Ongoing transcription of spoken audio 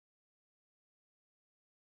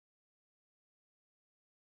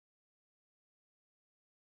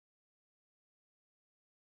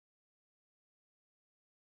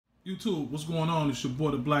YouTube, what's going on? It's your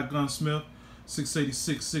boy, the Black Gunsmith,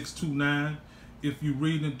 686-629. If you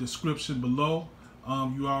read the description below,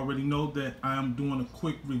 you already know that I am doing a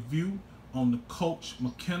quick review on the Coach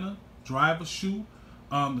McKenna driver shoe.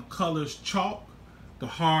 The color is chalk. The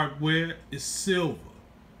hardware is silver.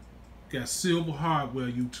 Got silver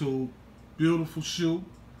hardware, YouTube. Beautiful shoe.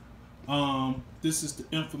 This is the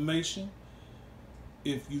information.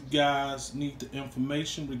 If you guys need the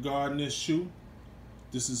information regarding this shoe,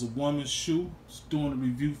 this is a woman's shoe. It's doing a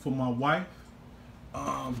review for my wife.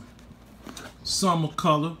 Summer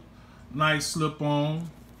color, nice slip on.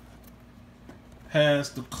 Has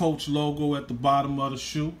the Coach logo at the bottom of the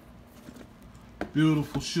shoe.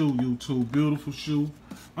 Beautiful shoe, YouTube. Beautiful shoe.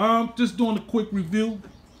 Just doing a quick review.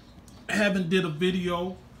 Haven't did a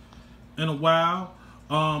video in a while.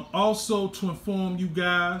 Also to inform you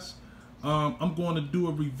guys, I'm going to do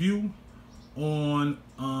a review on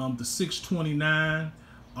the 629.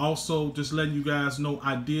 Also, just letting you guys know,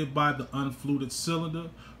 I did buy the unfluted cylinder.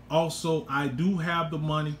 Also, I do have the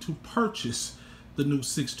money to purchase the new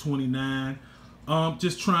 629.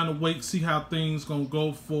 Just trying to wait, see how things gonna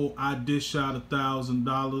go before I dish out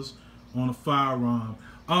 $1,000 on a firearm.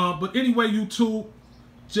 But anyway, YouTube,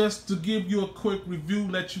 just to give you a quick review,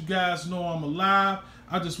 let you guys know I'm alive.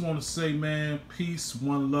 I just want to say, man, peace,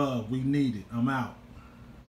 one love. We need it. I'm out.